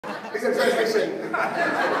Is there translation?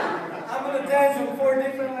 I'm going to dance in 4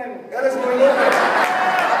 different languages. Eres muy loco.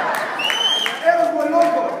 Eres muy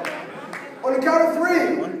loco. On the count of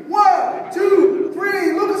 3. 1, 2,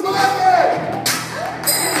 3. Lucas Velasquez.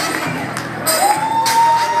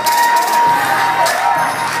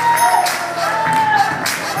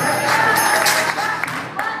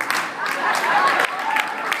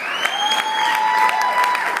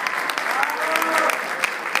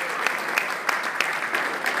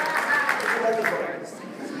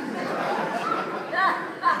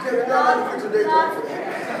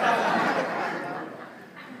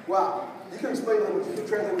 Wow, you can explain language, you can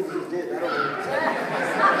translate what you just did. I don't know.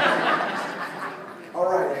 All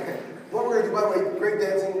right, what we're going to do, by the way, great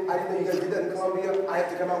dancing. I didn't know you guys did that in Colombia. I have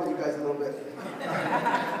to come out with you guys a little bit.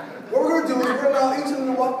 What we're going to do is we're going to allow each of them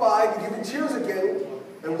to walk by and give you cheers again.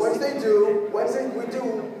 And once we do,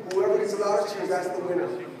 whoever gets the loudest cheers, that's the winner.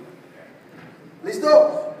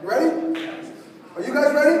 Listo? You ready? Are you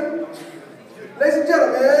guys ready? Ladies and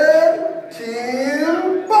gentlemen,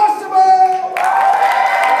 Kim Possible!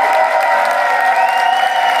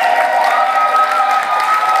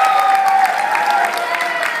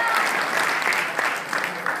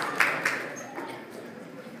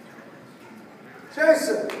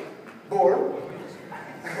 Jason Bourne.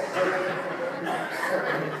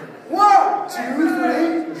 1, 2,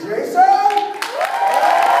 3, Jason!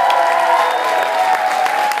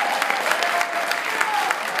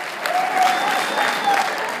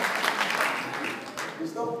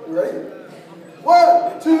 You ready?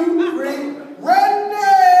 1, 2, 3, Renee!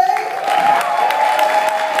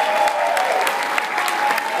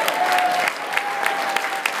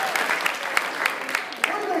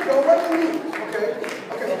 Where did they go? What do you mean? Okay,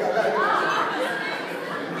 I got it.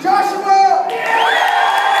 Joshua!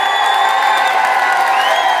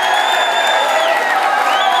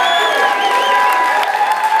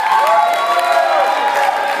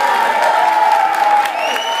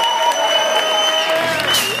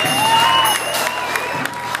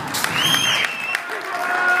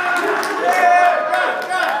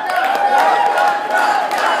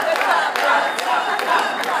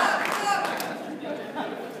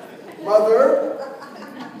 Mother,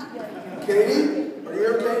 Katie, are you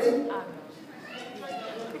here, Katie?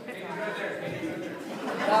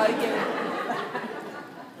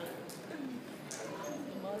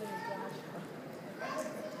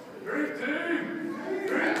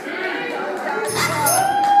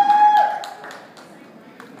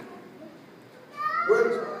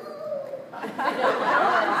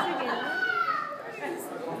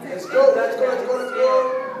 Let's go.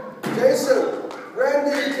 Jason.